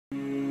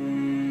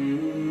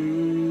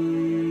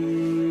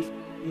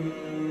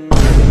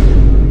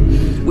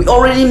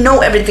already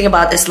know everything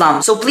about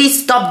Islam. So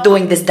please stop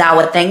doing this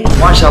dawah thing.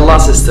 MashaAllah,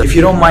 sister. If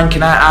you don't mind,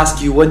 can I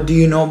ask you, what do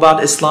you know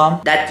about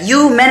Islam? That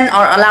you men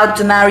are allowed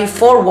to marry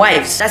 4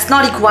 wives. That's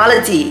not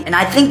equality, and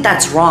I think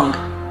that's wrong.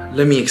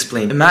 Let me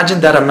explain.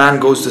 Imagine that a man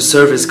goes to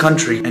serve his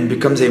country and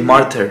becomes a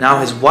martyr. Now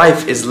his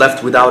wife is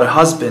left without a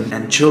husband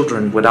and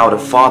children without a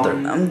father.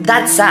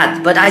 That's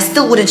sad, but I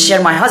still wouldn't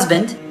share my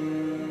husband.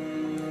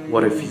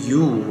 What if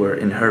you were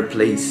in her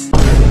place?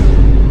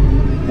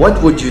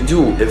 What would you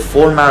do if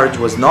 4 marriage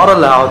was not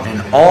allowed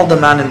and all the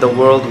men in the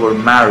world were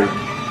married?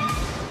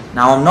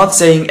 Now, I'm not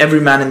saying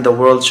every man in the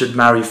world should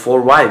marry 4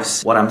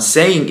 wives. What I'm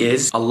saying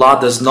is, Allah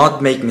does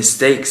not make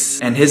mistakes,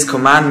 and His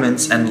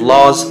commandments and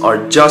laws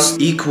are just,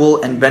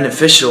 equal and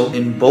beneficial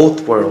in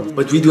both worlds.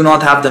 But we do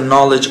not have the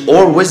knowledge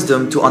or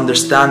wisdom to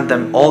understand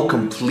them all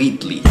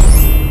completely.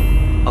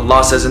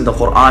 Allah says in the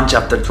Quran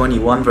chapter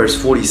 21 verse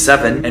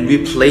 47, and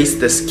we place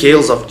the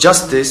scales of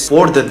justice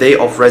for the day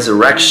of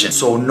resurrection.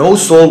 So no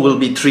soul will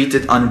be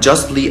treated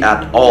unjustly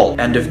at all.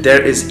 And if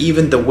there is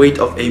even the weight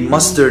of a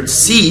mustard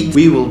seed,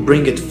 we will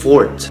bring it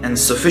forth. And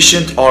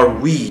sufficient are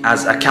we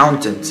as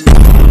accountant.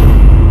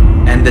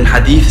 And in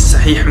Hadith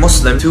Sahih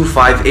Muslim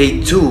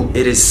 2582,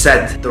 it is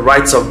said, the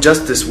rights of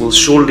justice will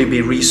surely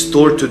be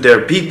restored to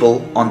their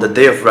people on the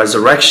day of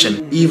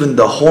resurrection. Even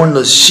the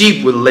hornless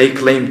sheep will lay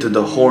claim to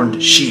the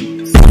horned sheep.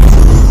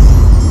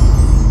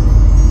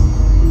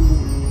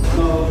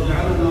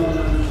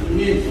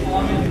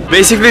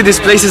 Basically, this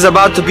place is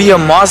about to be a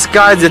mosque,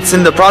 guys. It's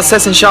in the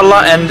process,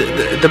 inshallah. And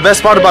the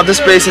best part about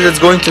this place is it's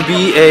going to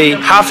be a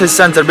Hafiz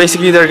center.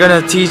 Basically, they're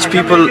gonna teach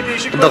people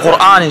the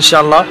Quran,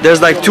 inshallah. There's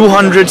like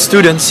 200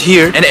 students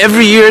here, and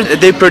every year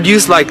they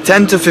produce like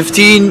 10 to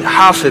 15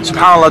 Hafiz.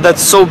 SubhanAllah,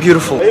 that's so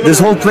beautiful. This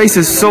whole place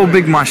is so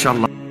big,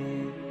 mashallah.